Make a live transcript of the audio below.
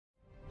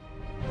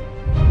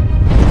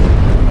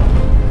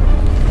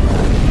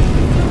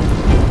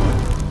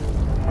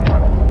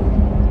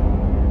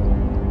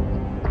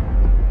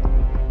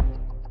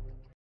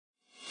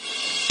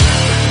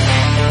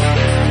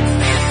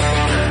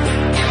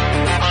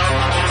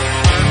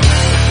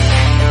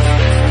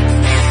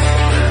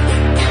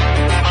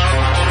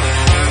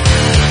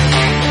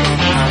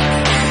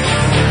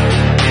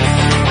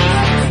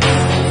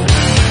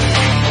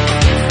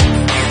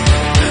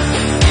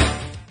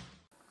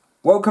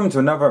Welcome to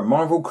another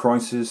Marvel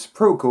Crisis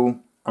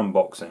Protocol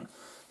unboxing.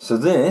 So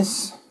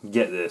this,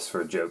 get this for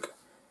a joke,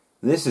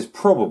 this is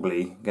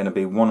probably going to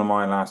be one of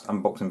my last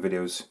unboxing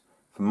videos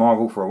for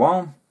Marvel for a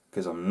while,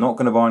 because I'm not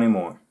going to buy any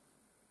more.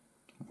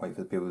 Wait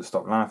for the people to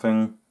stop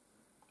laughing,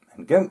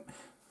 and go.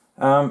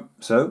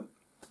 So,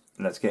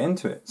 let's get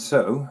into it.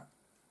 So,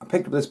 I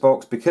picked up this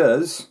box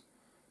because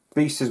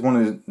Beast is one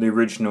of the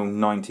original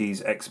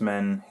 90s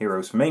X-Men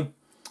heroes for me,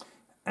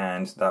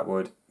 and that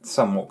would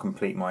somewhat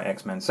complete my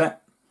X-Men set.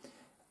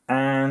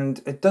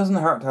 And it doesn't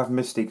hurt to have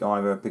Mystique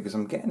either, because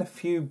I'm getting a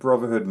few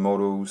Brotherhood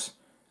models.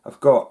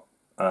 I've got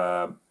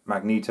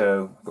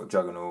Magneto, I've got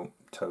Juggernaut,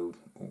 Toad,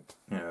 you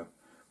know,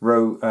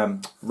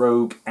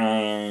 Rogue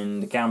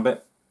and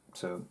Gambit.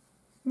 So,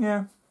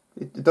 yeah,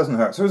 it doesn't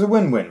hurt. So it's a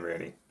win-win,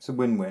 really. It's a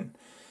win-win.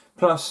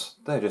 Plus,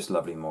 they're just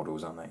lovely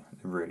models, aren't they?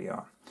 They really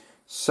are.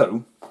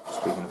 So,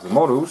 speaking of the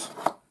models,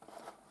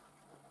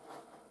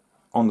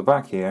 on the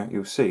back here,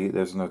 you'll see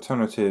there's an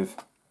alternative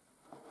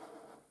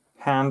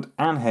hand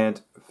and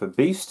head for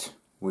Beast,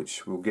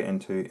 which we'll get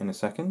into in a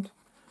second.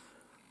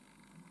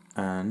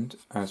 And,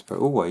 as per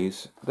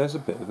always, there's a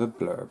bit of a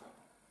blurb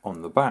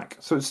on the back.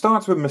 So it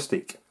starts with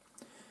Mystique.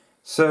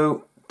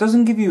 So,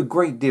 doesn't give you a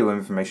great deal of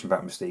information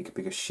about Mystique,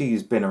 because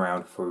she's been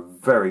around for a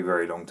very,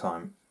 very long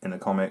time in the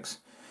comics.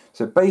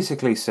 So it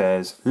basically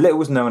says, little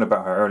was known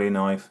about her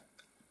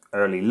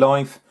early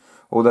life,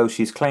 although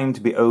she's claimed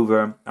to be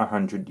over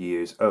 100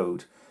 years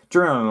old.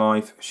 During her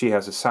life, she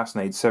has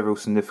assassinated several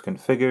significant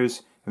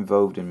figures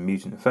involved in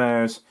mutant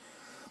affairs,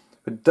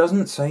 but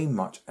doesn't say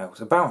much else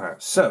about her.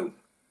 So,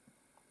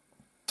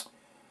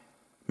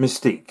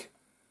 Mystique.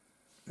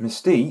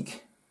 Mystique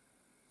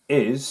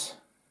is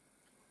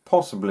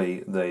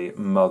possibly the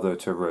mother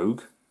to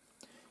Rogue.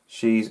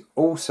 She's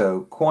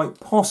also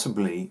quite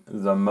possibly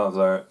the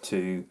mother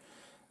to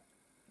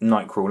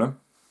Nightcrawler.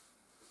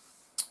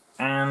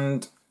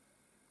 And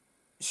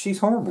she's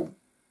horrible.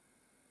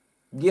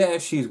 Yeah,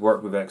 she's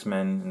worked with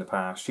X-Men in the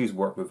past, she's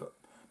worked with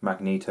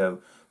Magneto,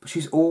 but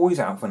she's always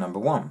out for number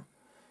one.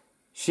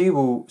 She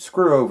will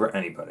screw over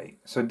anybody.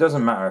 So it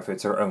doesn't matter if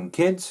it's her own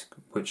kids,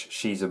 which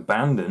she's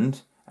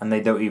abandoned, and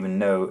they don't even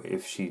know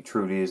if she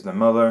truly is the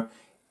mother,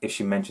 if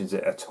she mentions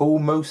it at all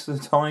most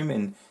of the time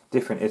in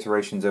different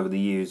iterations over the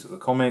years of the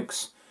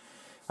comics.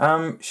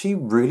 She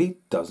really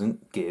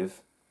doesn't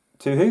give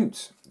two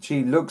hoots.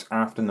 She looks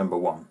after number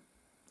one,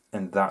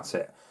 and that's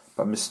it.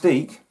 But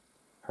Mystique,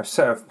 her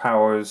set of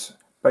powers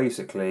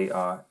basically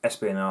are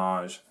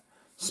espionage,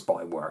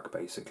 spy work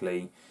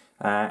basically,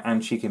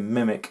 and she can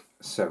mimic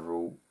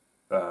several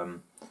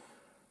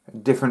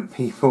different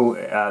people,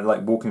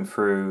 like walking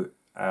through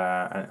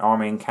an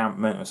army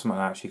encampment or something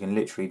like that. She can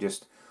literally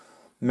just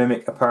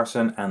mimic a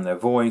person and their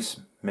voice,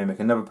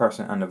 mimic another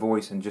person and their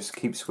voice, and just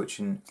keep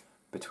switching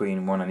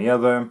between one and the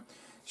other.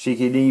 She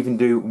could even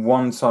do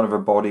one side of her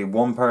body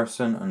one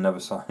person, another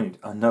side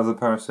another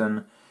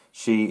person.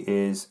 She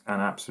is an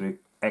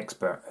absolute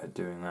expert at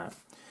doing that.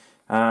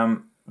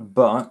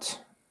 But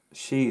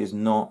she is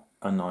not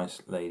a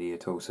nice lady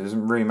at all. So it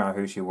doesn't really matter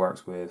who she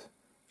works with.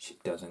 She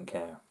doesn't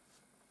care.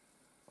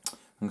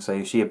 And so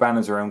if she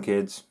abandons her own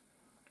kids,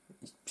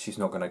 she's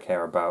not going to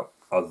care about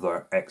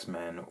other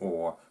X-Men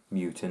or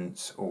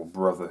mutants or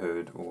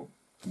Brotherhood or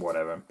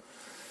whatever.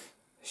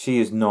 She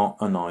is not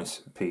a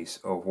nice piece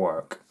of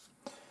work.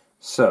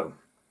 So,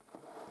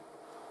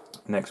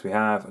 next we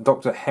have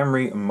Dr.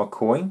 Henry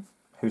McCoy,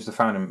 who's the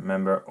founding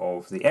member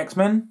of the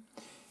X-Men.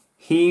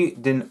 He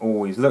didn't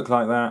always look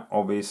like that,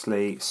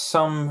 obviously.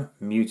 Some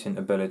mutant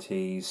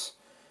abilities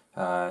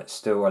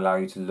still allow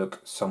you to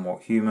look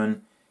somewhat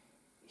human.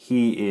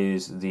 He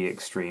is the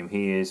extreme.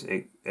 He is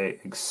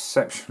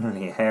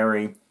exceptionally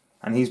hairy.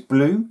 And he's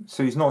blue,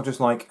 so he's not just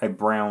like a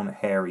brown,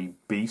 hairy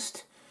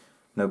beast.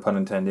 No pun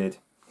intended.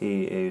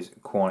 He is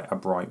quite a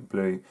bright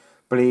blue.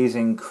 But he is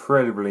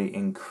incredibly,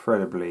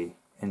 incredibly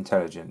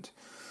intelligent.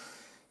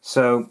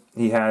 So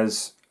he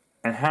has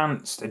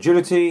enhanced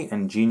agility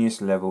and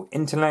genius level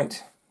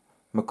intellect.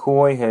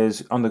 McCoy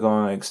has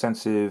undergone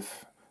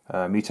extensive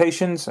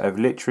mutations that have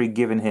literally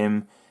given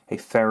him a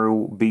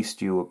feral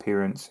bestial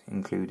appearance,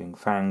 including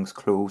fangs,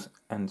 claws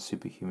and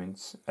superhuman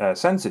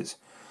senses.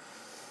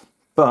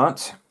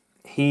 But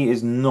he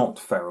is not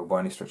feral by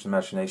any stretch of the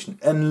imagination,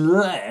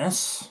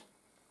 unless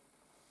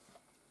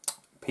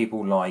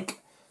people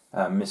like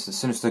Mr.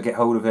 Sinister get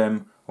hold of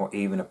him, or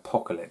even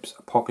Apocalypse.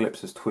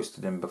 Apocalypse has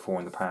twisted him before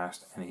in the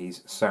past, and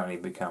he's certainly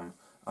become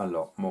a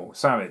lot more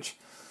savage.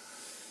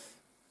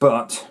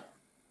 But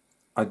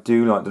I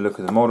do like the look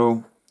of the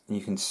model.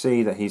 You can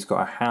see that he's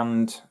got a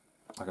hand,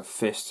 like a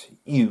fist,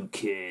 you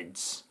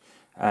kids.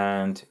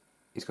 And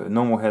he's got a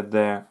normal head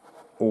there,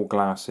 all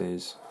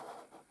glasses,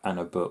 and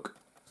a book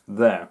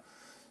there.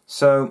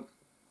 So,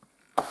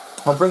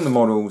 I'll bring the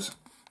models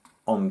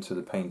onto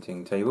the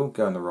painting table,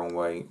 going the wrong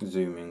way,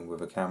 zooming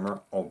with a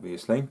camera,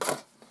 obviously.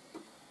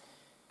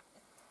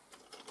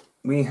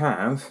 We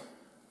have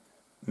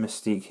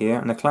Mystique here,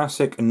 and the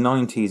classic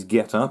 90s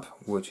get-up,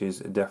 which is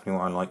definitely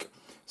what I like.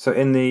 So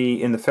in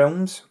the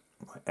films,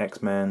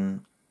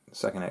 X-Men,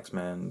 Second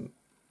X-Men,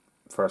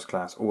 First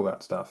Class, all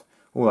that stuff,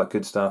 all that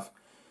good stuff.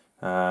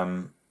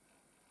 Last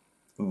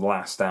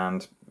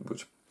Stand,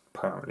 which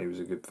apparently was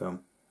a good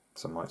film,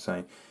 some might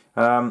say.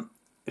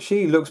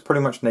 She looks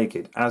pretty much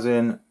naked, as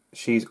in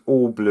she's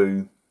all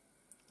blue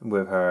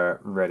with her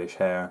reddish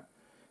hair.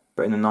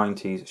 But in the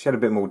 90s, she had a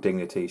bit more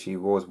dignity. She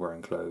was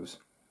wearing clothes.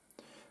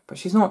 But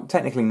she's not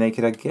technically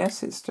naked, I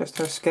guess. It's just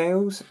her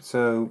scales.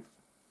 So,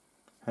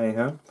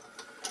 hey-ho.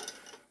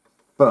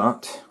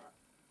 But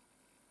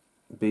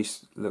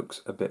Beast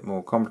looks a bit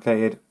more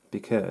complicated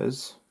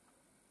because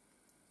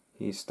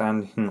he's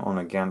standing on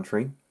a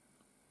gantry.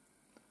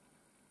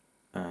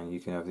 And you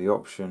can have the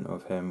option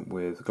of him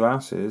with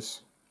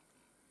glasses,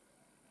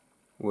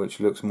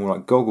 which looks more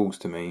like goggles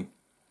to me,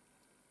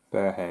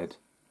 bare head,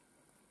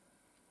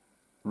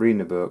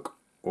 reading a book,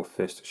 or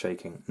fist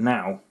shaking.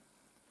 Now,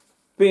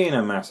 being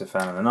a massive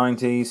fan of the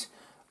 90s,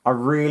 I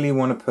really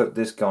want to put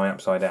this guy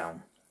upside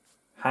down.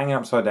 Hanging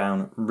upside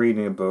down,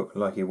 reading a book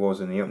like he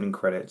was in the opening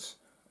credits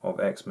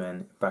of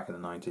X-Men back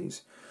in the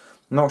 90s.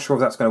 Not sure if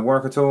that's going to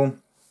work at all,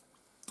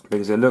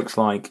 because it looks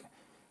like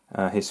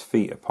his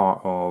feet are part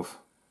of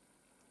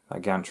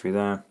that gantry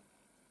there.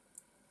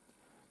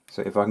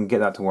 So if I can get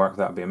that to work,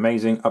 that would be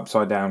amazing.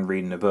 Upside down,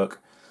 reading a book.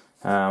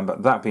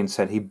 But that being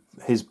said,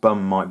 his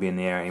bum might be in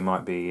the air. He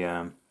might be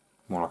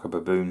more like a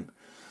baboon.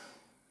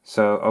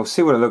 So I'll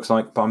see what it looks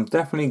like, but I'm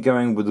definitely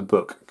going with the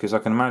book, because I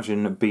can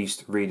imagine a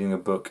Beast reading a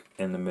book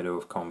in the middle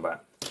of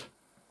combat.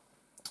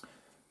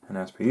 And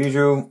as per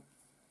usual,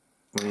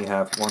 we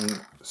have one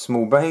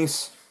small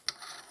base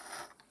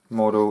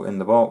model in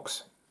the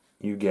box.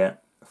 You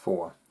get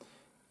 4.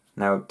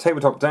 Now,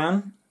 Tabletop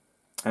Dan,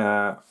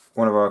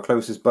 one of our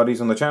closest buddies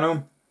on the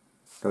channel,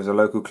 goes to a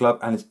local club,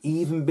 and has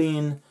even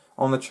been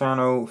on the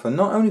channel for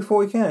not only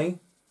 40k,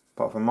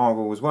 but for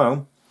Marvel as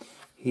well.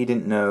 He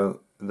didn't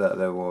know that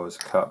there was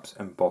cups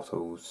and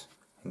bottles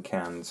and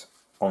cans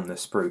on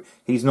this sprue.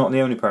 He's not the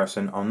only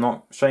person. I'm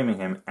not shaming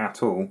him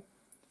at all. I'm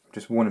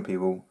just warning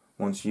people,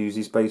 once you use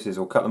these bases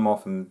or cut them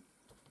off and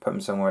put them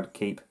somewhere to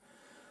keep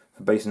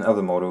for basing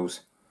other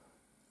models,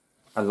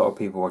 a lot of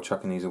people are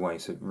chucking these away,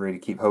 so really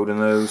keep holding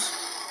those.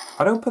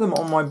 I don't put them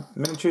on my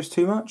miniatures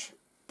too much,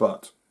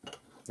 but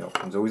the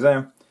option's always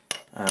there.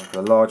 And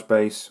for the large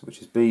base,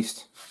 which is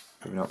Beast,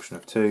 we have an option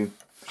of 2,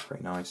 which is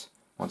very nice.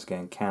 Once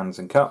again, cans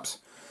and cups.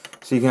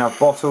 So you can have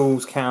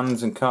bottles,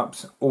 cans and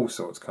cups, all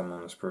sorts coming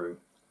on the sprue.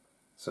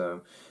 So,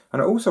 and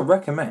I also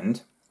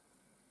recommend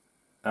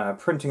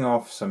printing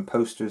off some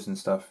posters and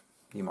stuff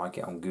you might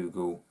get on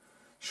Google,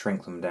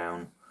 shrink them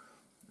down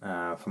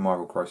for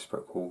Marvel Crisis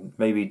Protocol.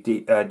 Maybe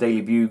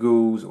Daily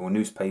Bugles or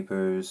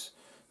newspapers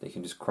that you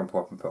can just crumple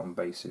up and put on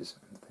bases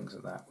and things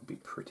like that would be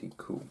pretty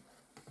cool.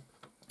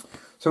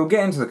 So we'll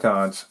get into the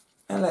cards,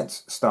 and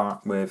let's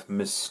start with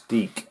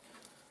Mystique.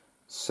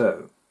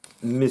 So,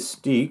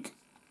 Mystique,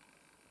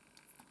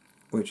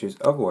 which is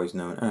otherwise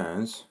known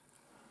as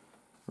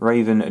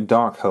Raven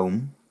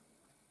Darkholme.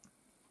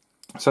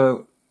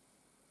 So,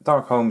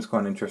 Darkholme is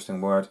quite an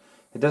interesting word.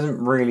 It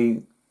doesn't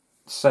really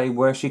say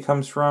where she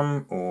comes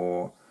from,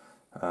 or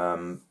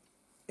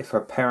if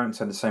her parents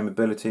had the same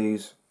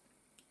abilities.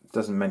 It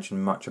doesn't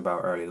mention much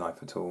about early life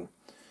at all.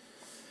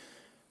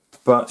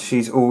 But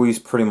she's always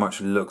pretty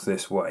much looked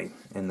this way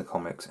in the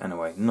comics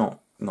anyway. Not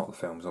the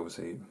films,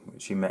 obviously.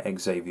 She met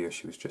Xavier,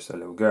 she was just a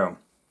little girl.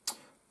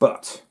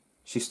 But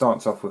she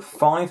starts off with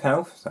 5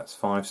 health, so that's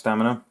 5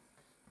 stamina.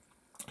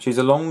 She's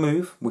a long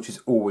move, which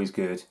is always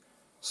good.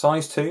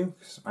 Size 2,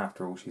 because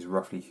after all she's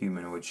roughly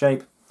humanoid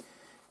shape.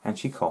 And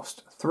she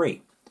costs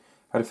 3.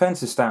 Her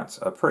defensive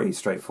stats are pretty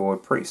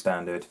straightforward, pretty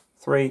standard.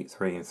 3,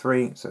 3 and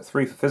 3. So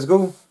 3 for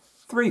physical,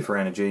 3 for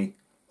energy,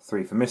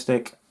 3 for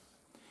mystic.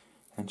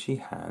 And she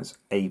has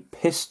a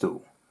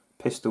pistol.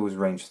 Pistol is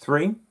range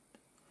 3.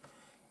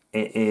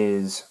 It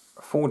is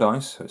 4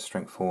 dice, so it's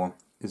strength 4,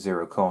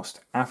 0 cost.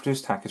 After his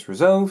attack is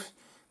resolved,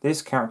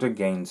 this character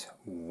gains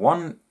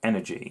 1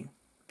 energy.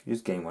 You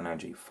just gain 1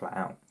 energy flat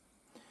out.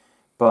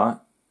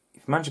 But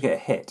if you manage to get a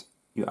hit,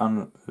 you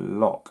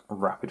unlock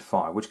rapid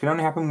fire, which can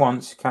only happen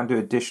once. You can't do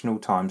additional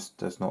times,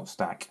 does not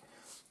stack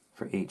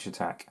for each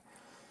attack.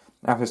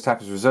 After his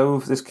attack is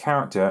resolved, this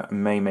character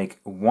may make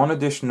 1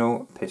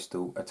 additional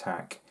pistol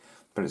attack,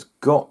 but it's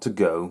got to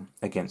go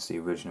against the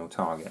original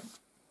target,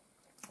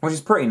 which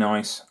is pretty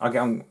nice. I get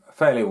on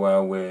fairly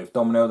well with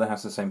Domino, that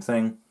has the same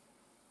thing.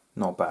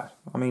 Not bad.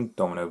 I mean,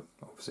 Domino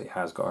obviously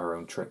has got her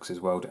own tricks as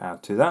well to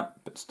add to that,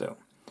 but still.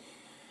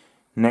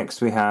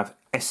 Next we have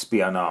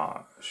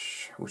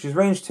Espionage, which is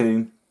range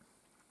 2.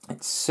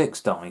 It's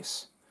 6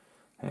 dice,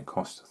 and it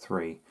costs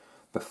 3.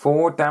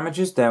 Before damage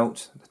is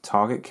dealt, the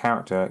target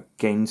character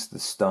gains the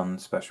stun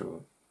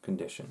special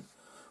condition,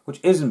 which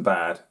isn't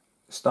bad.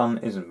 Stun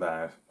isn't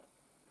bad.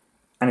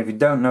 And if you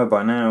don't know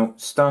by now,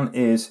 stun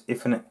is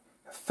if an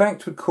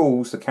effect would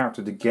cause the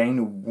character to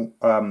gain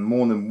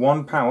more than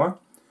 1 power,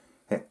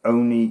 it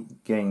only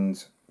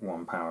gains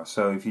 1 power.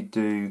 So if you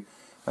do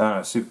a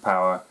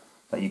superpower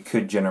that you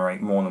could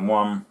generate more than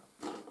 1,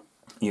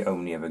 you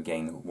only ever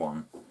gain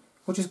 1,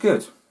 which is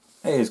good.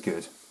 It is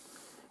good.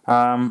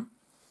 And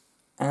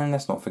And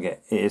let's not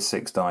forget, it is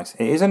 6 dice.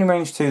 It is only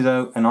range 2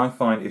 though, and I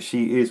find if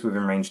she is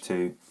within range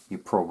 2, you're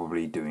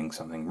probably doing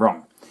something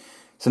wrong.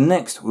 So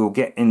next we'll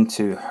get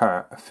into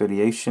her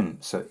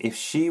affiliation. So if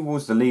she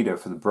was the leader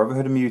for the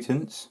Brotherhood of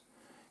Mutants,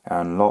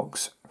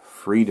 unlocks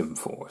Freedom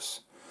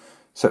Force.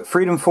 So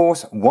Freedom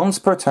Force, once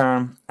per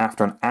turn,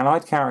 after an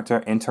allied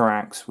character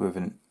interacts with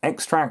an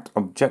extract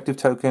objective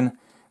token,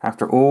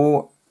 after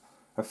all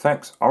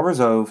effects are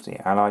resolved,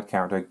 the allied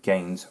character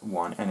gains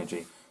 1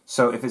 energy.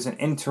 So if it's an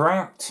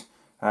interact,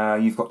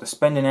 you've got to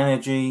spend an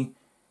energy,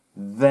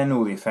 then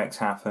all the effects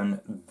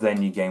happen,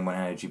 then you gain 1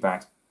 energy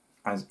back,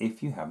 as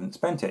if you haven't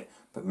spent it.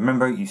 But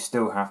remember, you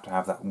still have to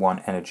have that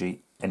 1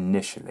 energy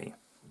initially.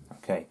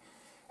 Okay.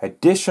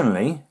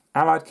 Additionally,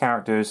 allied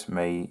characters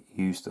may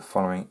use the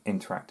following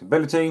interact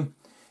ability.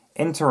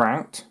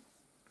 Interact,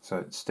 so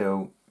it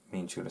still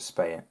means you're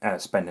going to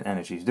spend an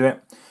energy to do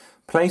it.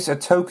 Place a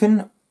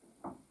token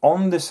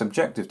on this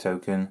objective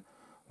token.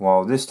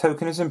 While this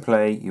token is in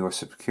play, you are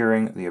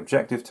securing the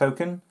objective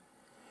token.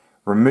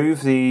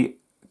 Remove the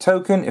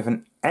token if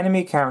an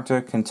enemy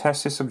character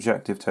contests this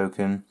objective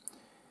token.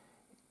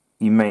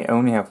 You may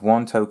only have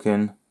 1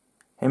 token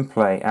in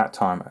play at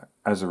time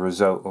as a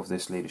result of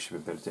this leadership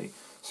ability.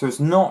 So it's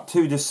not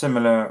too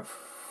dissimilar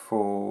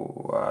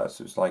for.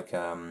 So it's like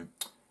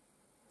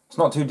it's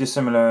not too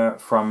dissimilar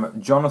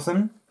from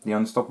Jonathan, the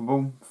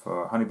Unstoppable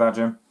for Honey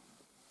Badger.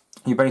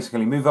 You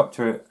basically move up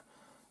to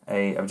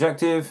a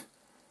objective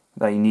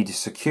that you need to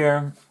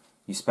secure.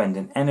 You spend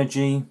an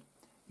energy.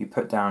 You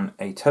put down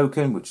a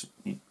token, which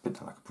you put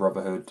down like a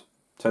Brotherhood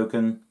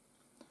token,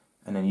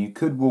 and then you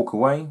could walk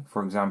away,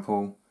 for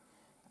example,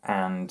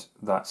 and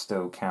that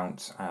still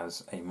counts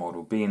as a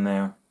model being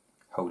there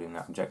holding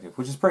that objective,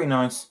 which is pretty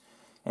nice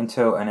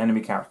until an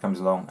enemy character comes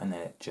along and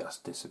then it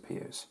just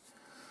disappears.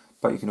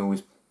 But you can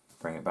always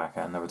bring it back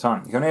at another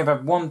time. You can only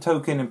have 1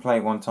 token in play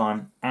at one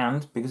time,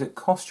 and because it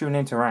costs you an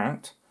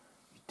interact,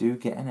 you do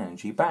get an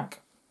energy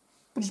back,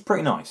 which is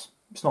pretty nice.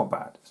 It's not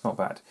bad. It's not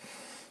bad.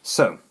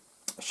 So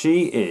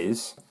she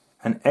is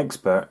an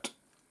expert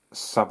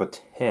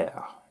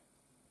saboteur.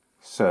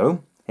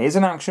 So here's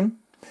an action.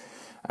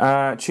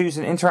 Choose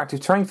an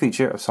interactive terrain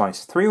feature of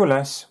size 3 or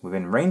less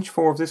within range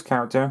 4 of this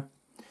character.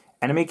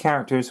 Enemy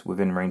characters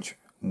within range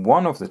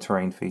 1 of the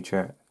terrain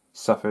feature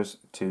suffers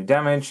 2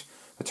 damage.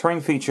 The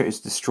terrain feature is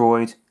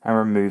destroyed and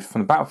removed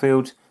from the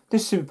battlefield.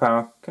 This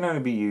superpower can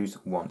only be used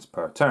once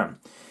per turn.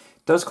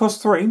 It does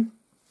cost 3,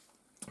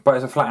 but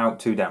it's a flat out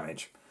 2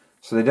 damage.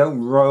 So they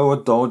don't roll or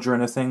dodge or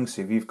anything.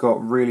 So if you've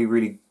got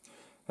really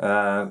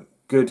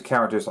good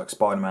characters like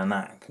Spider-Man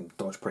that can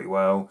dodge pretty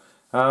well,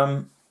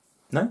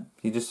 no,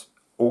 you just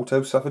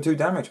auto suffer 2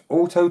 damage.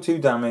 Auto 2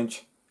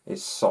 damage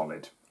is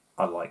solid.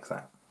 I like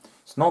that.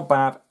 It's not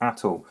bad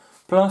at all.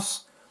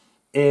 Plus,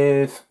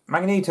 if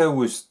Magneto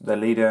was the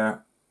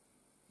leader,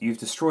 you've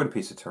destroyed a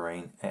piece of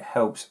terrain. It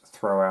helps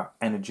throw out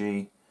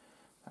energy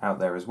out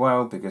there as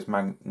well, because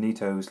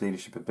Magneto's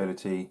leadership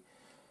ability,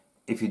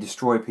 if you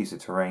destroy a piece of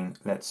terrain,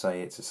 let's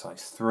say it's a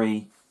size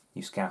 3,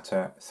 you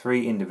scatter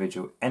 3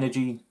 individual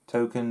energy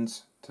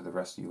tokens to the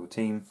rest of your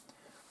team,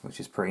 which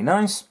is pretty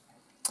nice.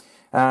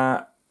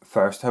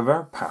 First of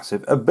her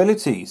passive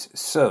abilities.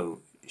 So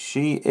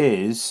she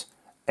is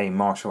a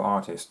martial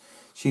artist.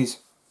 She's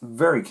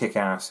very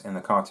kick-ass in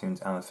the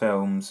cartoons and the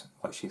films.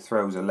 Like, she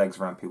throws her legs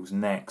around people's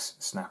necks,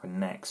 snapping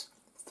necks,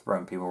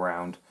 throwing people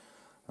around,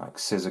 like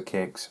scissor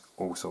kicks,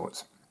 all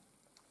sorts.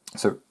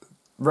 So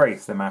very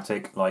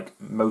thematic, like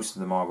most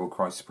of the Marvel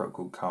Crisis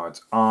Protocol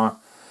cards are.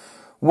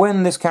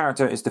 When this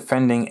character is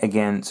defending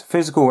against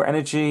physical or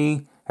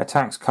energy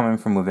attacks coming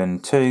from within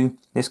 2,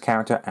 this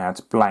character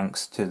adds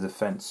blanks to the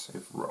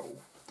defensive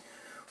roll.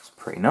 It's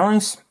pretty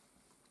nice.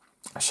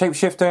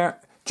 Shapeshifter.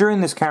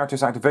 During this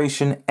character's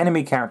activation,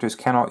 enemy characters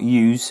cannot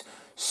use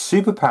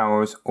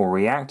superpowers or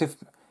reactive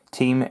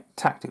team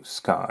tactics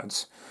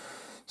cards.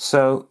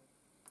 So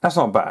that's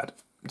not bad.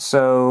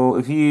 So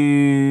if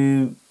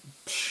you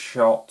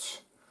shot,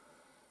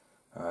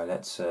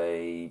 let's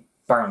say,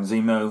 Baron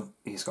Zemo,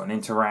 he's got an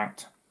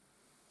interact.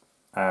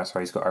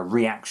 He's got a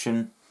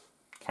reaction.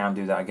 Can't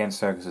do that against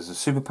her because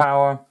it's a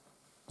superpower.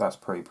 That's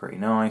pretty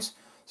nice.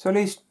 So at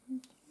least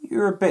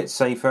you're a bit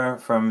safer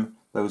from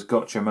those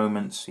gotcha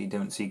moments you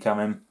don't see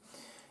coming.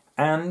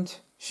 And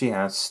she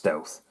has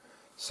stealth.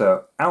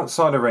 So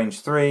outside of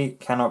range 3,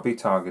 cannot be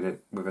targeted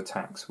with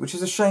attacks. Which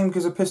is a shame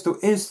because a pistol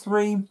is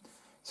 3.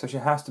 So she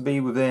has to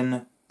be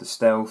within the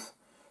stealth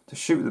to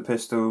shoot the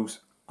pistols.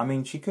 I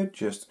mean, she could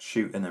just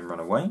shoot and then run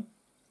away.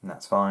 And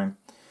that's fine.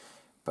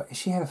 But if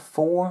she had a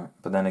 4,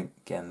 but then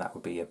again, that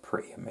would be a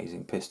pretty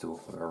amazing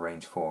pistol with a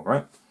range 4,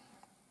 right?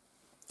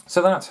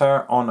 So that's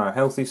her on her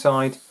healthy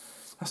side.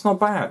 That's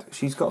not bad.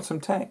 She's got some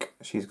tech.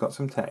 She's got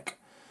some tech.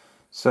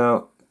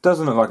 So,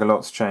 doesn't look like a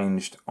lot's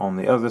changed on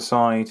the other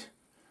side.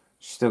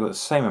 She's still got the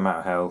same amount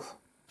of health.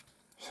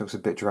 She looks a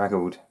bit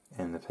draggled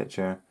in the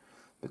picture.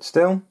 But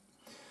still,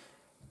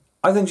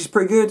 I think she's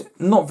pretty good.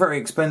 Not very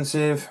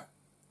expensive.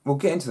 We'll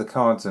get into the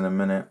cards in a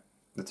minute.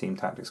 The Team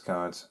Tactics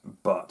cards.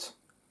 But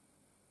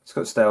it's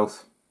got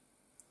stealth.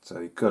 So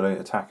you've got to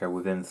attack her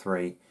within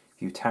 3. If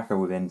If you attack her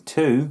within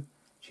 2,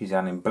 she's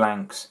adding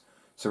blanks.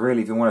 So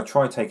really, if you want to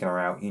try taking her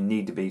out, you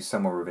need to be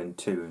somewhere within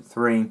 2 and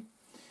 3.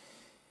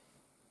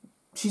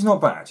 She's not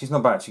bad. She's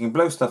not bad. She can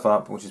blow stuff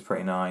up, which is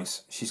pretty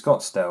nice. She's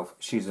got stealth.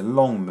 She's a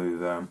long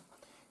mover.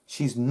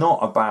 She's not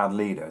a bad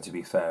leader, to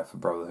be fair, for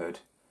Brotherhood.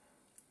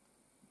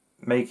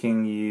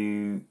 Making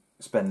you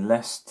spend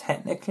less,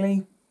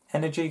 technically,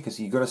 energy, because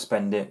you've got to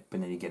spend it,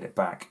 but then you get it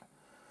back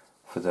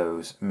for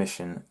those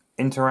mission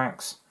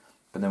interacts.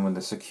 But then when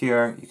they're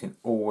secure, you can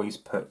always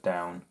put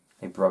down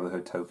a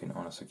Brotherhood token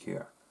on a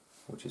secure,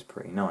 which is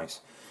pretty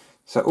nice.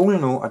 So all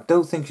in all, I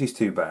don't think she's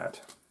too bad.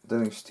 I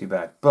don't think she's too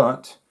bad,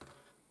 but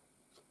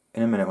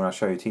in a minute when I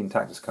show you Team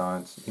Tactics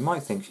cards, you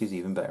might think she's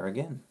even better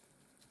again.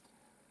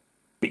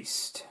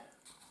 Beast.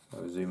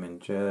 I'll zoom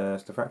in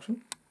just a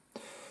fraction.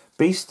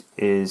 Beast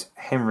is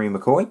Henry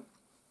McCoy.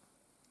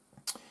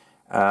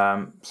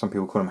 Some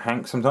people call him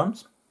Hank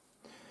sometimes.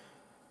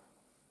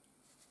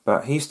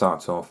 But he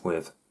starts off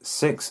with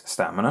 6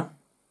 stamina.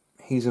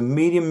 He's a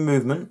medium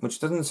movement, which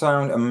doesn't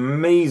sound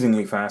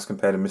amazingly fast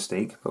compared to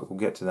Mystique, but we'll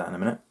get to that in a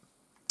minute.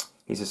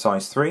 He's a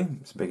size 3,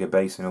 it's a bigger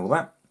base and all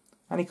that.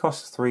 And he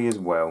costs 3 as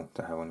well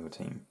to have on your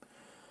team.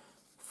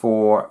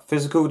 For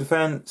physical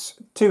defense,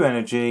 2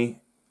 energy,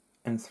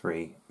 and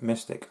 3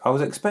 Mystic. I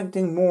was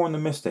expecting more on the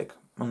Mystic,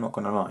 I'm not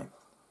going to lie.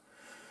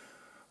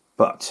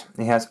 But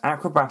he has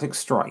Acrobatic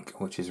Strike,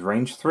 which is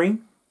range 3.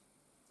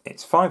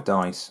 It's 5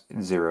 dice,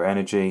 0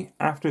 energy.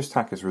 After his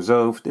attack is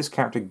resolved, this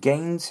character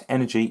gains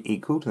energy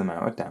equal to the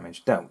amount of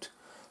damage dealt.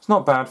 It's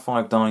not bad,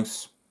 5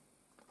 dice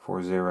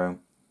for 0.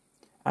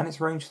 And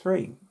it's range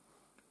 3,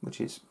 which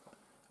is,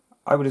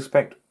 I would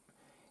expect,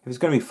 if it's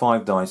going to be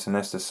 5 dice,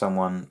 unless there's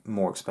someone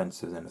more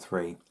expensive than a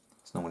 3,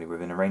 it's normally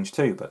within a range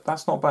 2, but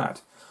that's not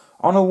bad.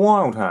 On a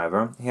wild,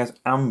 however, he has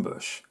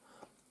Ambush.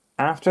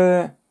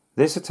 After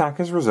this attack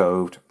is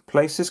resolved,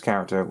 place this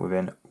character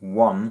within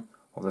 1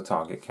 of the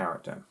target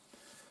character.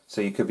 So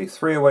you could be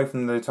 3 away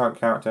from the target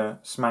character,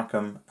 smack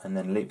them, and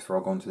then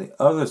leapfrog onto the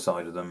other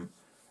side of them,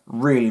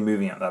 really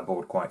moving up that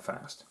board quite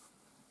fast.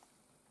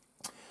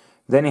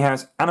 Then he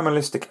has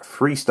Animalistic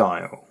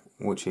Freestyle,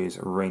 which is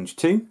range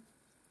 2.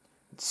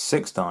 It's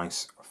 6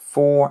 dice,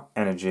 4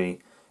 energy.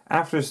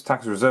 After his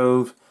attack is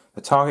resolved, the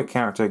target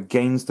character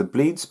gains the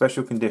bleed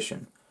special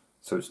condition.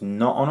 So it's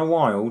not on a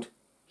wild,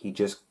 he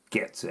just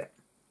gets it.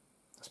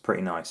 That's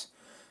pretty nice.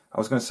 I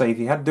was going to say, if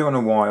you had to do it on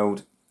a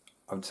wild,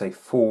 I would say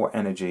 4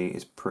 energy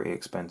is pretty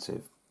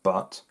expensive.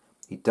 But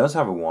he does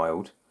have a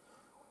wild.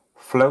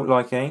 Float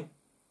like A.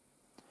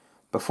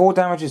 Before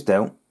damage is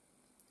dealt,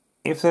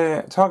 if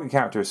the target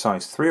character is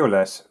size 3 or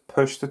less,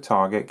 push the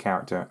target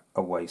character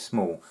away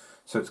small.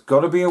 So it's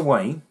got to be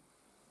away,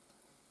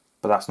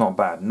 but that's not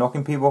bad.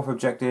 Knocking people off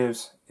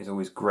objectives is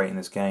always great in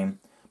this game,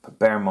 but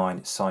bear in mind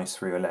it's size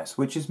 3 or less,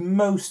 which is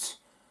most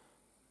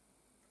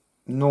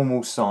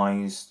normal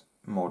sized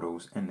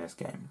models in this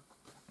game.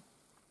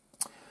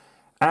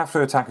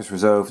 After attack is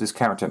resolved, this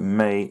character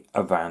may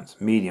advance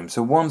medium.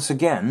 So once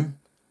again,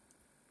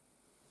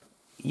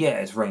 yeah,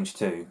 it's range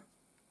 2.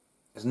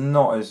 It's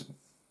not as,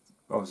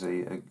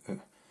 obviously,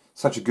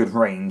 such a good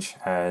range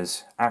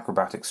as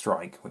Acrobatic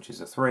Strike, which is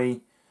a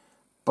 3,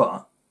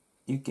 but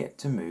you get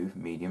to move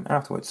medium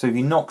afterwards. So if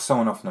you knock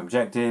someone off an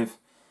objective,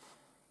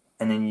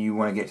 and then you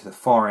want to get to the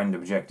far end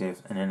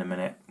objective, and in a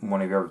minute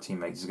one of your other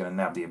teammates is going to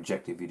nab the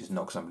objective, you just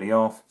knock somebody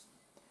off.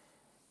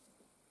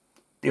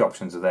 The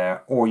options are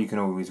there, or you can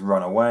always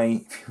run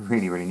away if you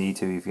really need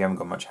to, if you haven't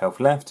got much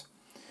health left.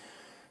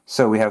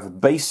 So we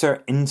have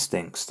Baser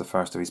Instincts, the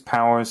first of his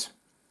powers.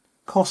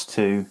 Cost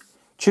 2.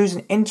 Choose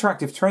an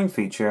interactive terrain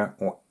feature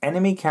or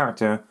enemy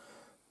character,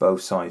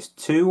 both size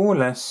 2 or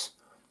less,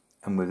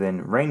 and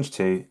within range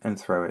 2, and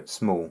throw it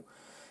small.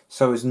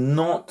 So it's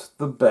not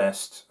the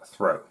best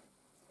throw.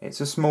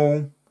 It's a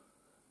small.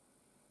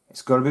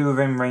 It's got to be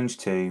within range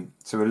 2,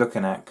 so we're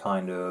looking at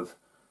kind of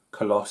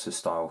Colossus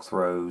style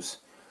throws.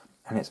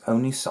 And it's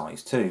only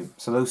size 2.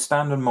 So those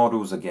standard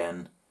models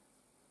again,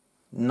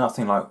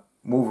 nothing like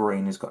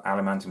Wolverine has got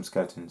adamantium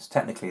skeletons.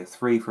 Technically a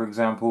 3, for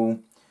example.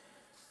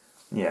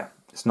 Yeah,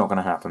 it's not going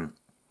to happen.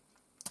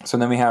 So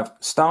then we have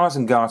Stars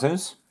and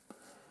Garters.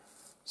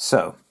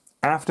 So,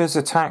 after this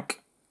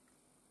attack,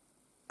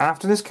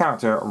 after this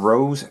character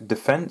rolls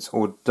defense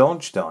or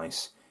dodge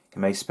dice, he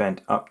may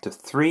spend up to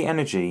 3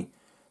 energy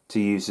to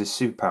use his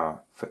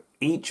superpower. For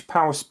each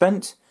power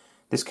spent,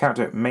 this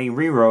character may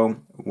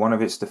reroll one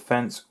of its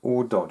defense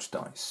or dodge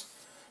dice.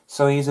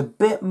 So he's a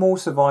bit more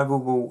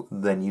survivable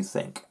than you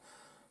think.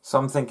 So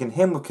I'm thinking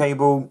him with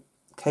Cable.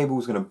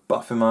 Cable's going to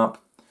buff him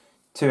up.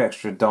 2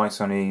 extra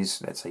dice on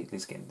his, let's say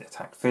he's getting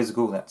attack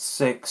physical, that's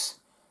 6.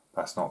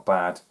 That's not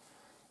bad.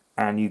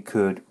 And you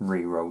could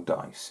reroll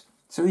dice.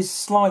 So he's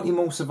slightly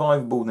more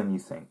survivable than you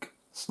think.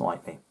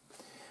 Slightly.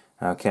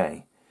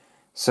 Okay.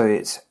 So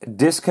it's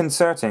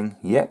disconcerting,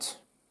 yet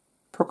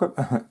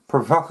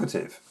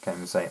provocative. Can't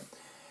even say it.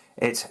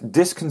 It's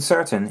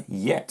disconcerting,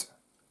 yet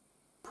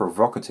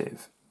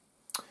provocative.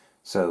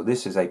 So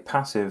this is a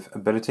passive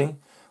ability.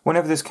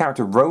 Whenever this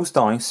character rolls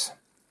dice,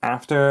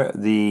 after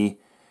the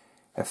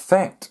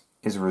effect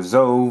is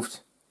resolved,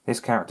 this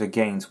character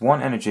gains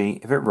 1 energy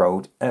if it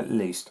rolled at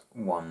least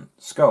 1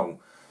 skull.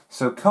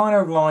 So kind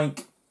of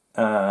like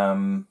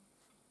Dr.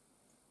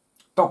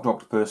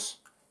 Octopus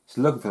is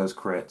looking for those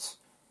crits.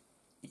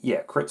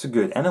 Yeah, crits are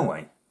good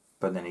anyway,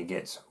 but then he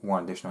gets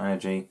 1 additional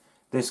energy.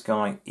 This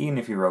guy, even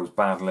if he rolls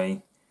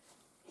badly,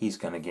 he's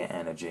going to get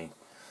energy.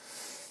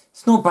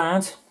 It's not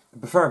bad. I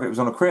prefer if it was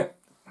on a crit,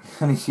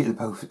 and he's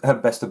the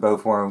best of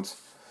both worlds.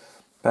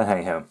 But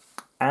hey ho.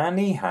 And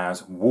he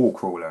has Wall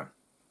Crawler.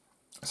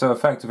 So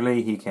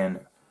effectively he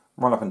can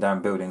run up and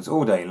down buildings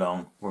all day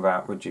long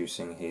without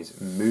reducing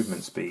his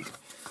movement speed.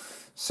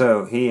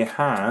 So he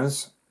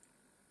has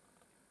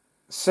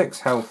 6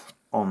 health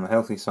on the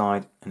healthy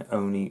side and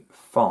only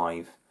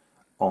 5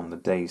 on the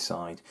day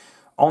side.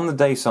 On the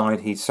day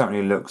side he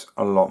certainly looks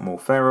a lot more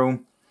feral,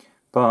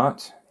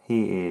 but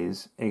he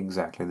is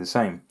exactly the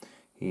same.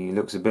 He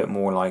looks a bit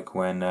more like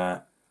when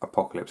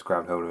Apocalypse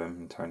grabbed hold of him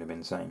and turned him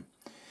insane.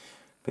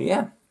 But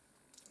yeah,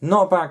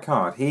 not a bad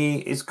card.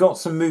 He's got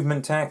some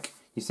movement tech.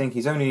 You think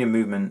he's only a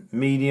movement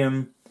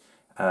medium,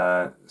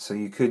 so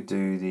you could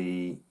do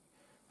the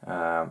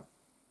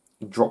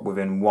drop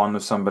within 1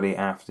 of somebody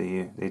after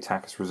the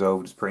attack is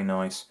resolved. It's pretty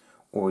nice.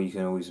 Or you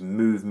can always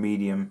move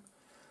medium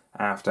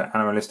after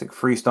animalistic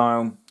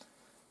freestyle.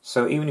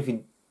 So even if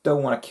you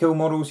don't want to kill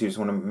models, you just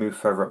want to move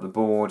further up the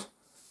board,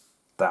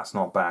 that's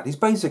not bad. He's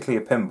basically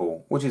a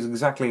pinball, which is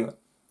exactly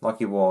like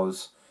he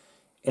was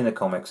in the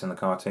comics and the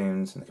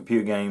cartoons and the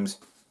computer games,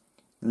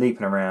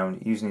 leaping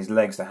around, using his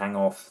legs to hang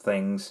off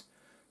things,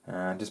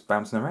 and just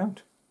bouncing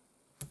around.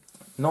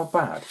 Not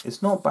bad.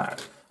 It's not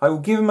bad. I will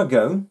give him a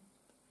go,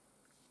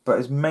 but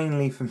it's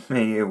mainly for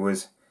me it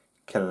was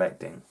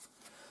collecting.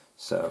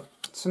 So,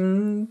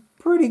 some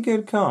pretty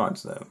good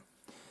cards though.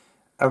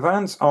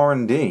 Advanced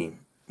R&D,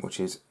 which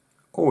is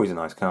always a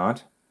nice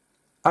card.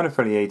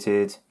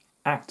 Unaffiliated,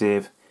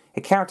 active.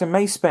 A character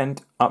may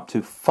spend up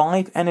to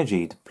 5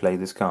 energy to play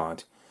this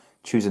card.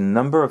 Choose a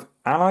number of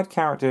allied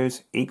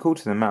characters equal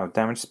to the amount of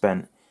damage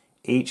spent.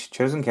 Each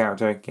chosen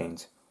character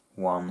gains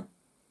 1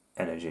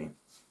 energy.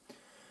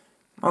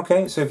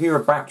 Okay, so if you're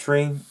a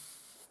battery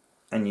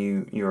and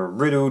you're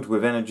riddled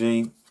with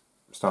energy,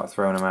 start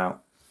throwing them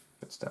out.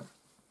 Good stuff.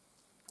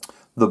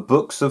 The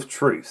Books of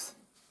Truth.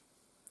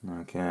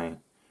 Okay.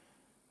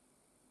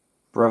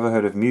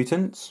 Brotherhood of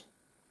Mutants.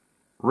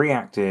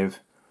 Reactive.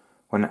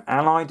 When an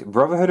allied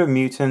Brotherhood of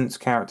Mutants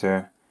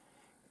character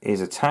is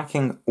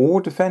attacking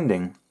or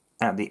defending,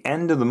 at the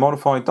end of the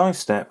modified dice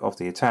step of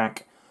the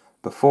attack,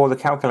 before the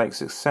calculate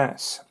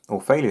success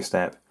or failure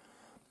step,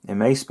 it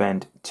may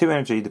spend 2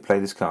 energy to play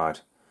this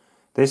card.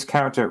 This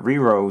character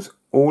re-rolls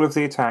all of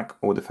the attack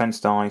or defense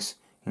dice,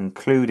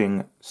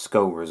 including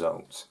skull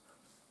results.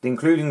 The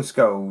including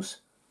skulls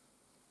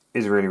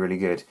is really, really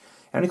good. It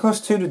only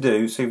costs 2 to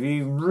do, so if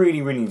you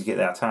really, really need to get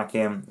that attack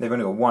in, they've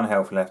only got 1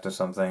 health left or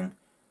something,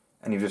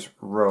 and you've just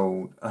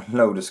rolled a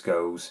load of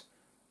skulls.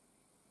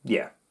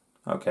 Yeah,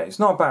 okay, it's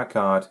not a bad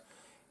card.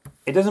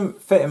 It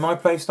doesn't fit in my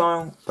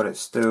playstyle, but it's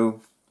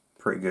still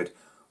pretty good.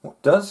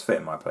 What does fit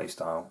in my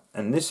playstyle,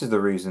 and this is the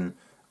reason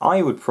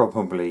I would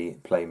probably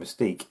play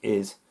Mystique,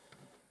 is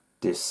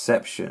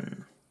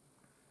Deception.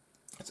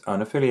 It's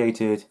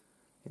unaffiliated,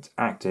 it's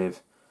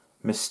active.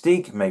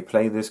 Mystique may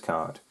play this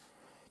card.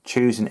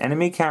 Choose an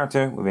enemy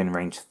character within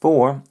range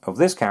 4 of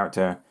this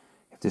character.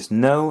 If there's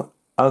no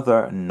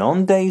other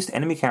non-dazed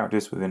enemy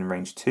characters within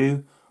range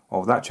 2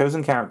 of that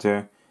chosen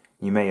character,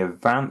 you may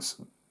advance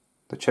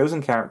the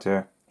chosen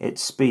character,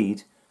 its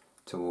speed,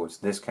 towards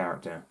this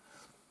character.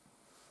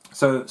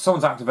 So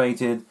someone's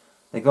activated,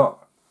 they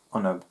got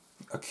on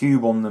a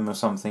cube on them or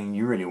something,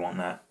 you really want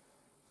that.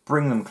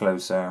 Bring them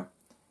closer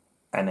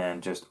and then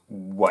just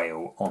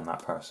wail on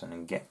that person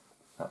and get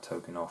that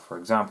token off, for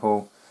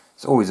example.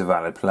 It's always a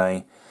valid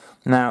play.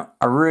 Now,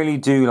 I really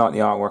do like the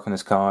artwork on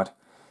this card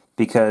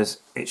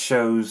because it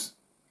shows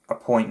a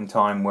point in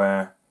time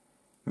where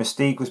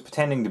Mystique was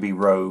pretending to be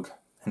Rogue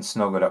and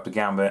snuggled up to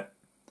Gambit.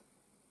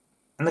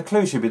 And the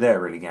clue should be there,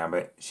 really,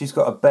 Gambit. She's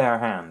got a bare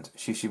hand.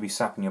 She should be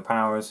sapping your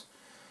powers.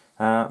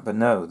 But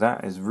no,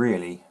 that is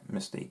really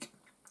Mystique.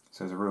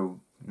 So there's a real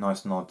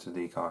nice nod to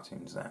the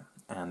cartoons there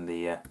and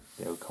the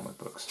old comic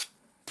books.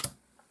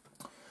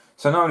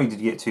 So not only did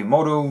you get 2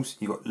 models,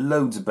 you got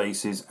loads of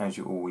bases, as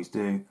you always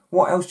do.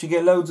 What else do you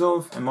get loads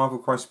of in Marvel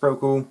Crisis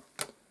Protocol?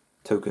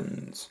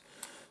 Tokens.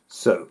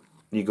 So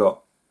you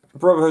got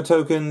Brotherhood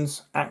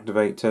tokens,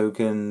 Activate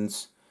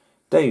tokens,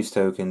 Daze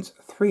tokens,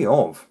 3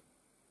 of.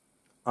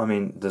 I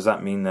mean, does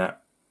that mean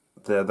that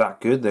they're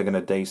that good? They're going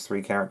to daze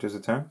 3 characters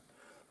a turn?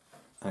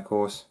 And of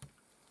course,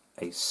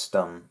 a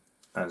stun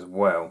as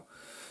well.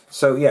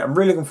 So yeah, I'm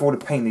really looking forward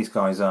to painting these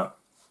guys up.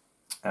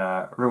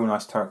 Real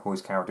nice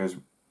turquoise characters.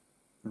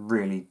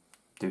 Really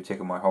do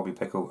tickle my hobby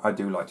pickle. I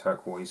do like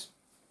turquoise.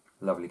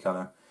 Lovely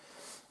colour.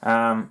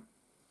 And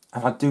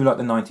I do like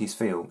the 90s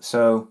feel.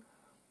 So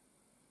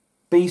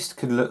Beast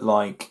could look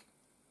like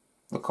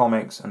the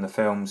comics and the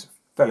films,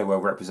 fairly well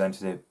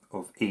representative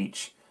of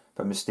each.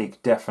 But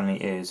Mystique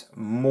definitely is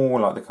more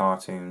like the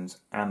cartoons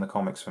and the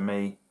comics for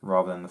me,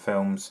 rather than the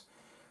films.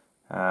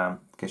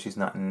 Because she's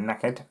not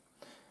knackered.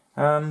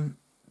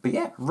 But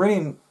yeah,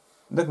 really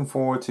looking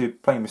forward to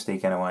playing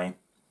Mystique anyway.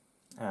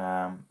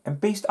 And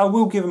Beast, I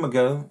will give him a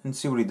go and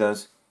see what he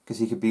does, because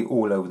he could be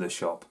all over the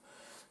shop.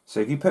 So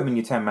if you put him in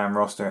your 10-man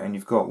roster and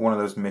you've got one of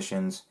those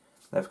missions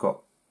that've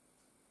got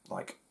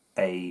like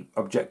a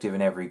objective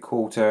in every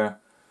quarter,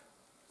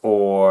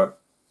 or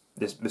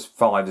this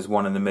 5 is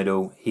one in the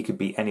middle, he could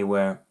be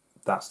anywhere.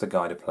 That's the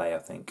guy to play, I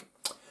think.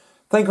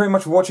 Thank you very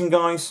much for watching,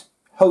 guys.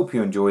 Hope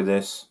you enjoyed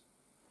this.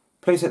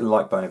 Please hit the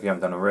like button if you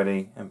haven't done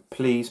already, and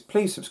please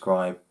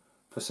subscribe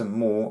for some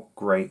more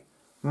great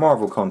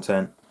Marvel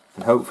content,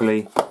 and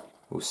hopefully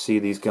we'll see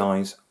these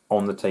guys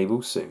on the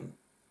table soon.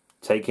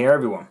 Take care,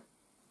 everyone.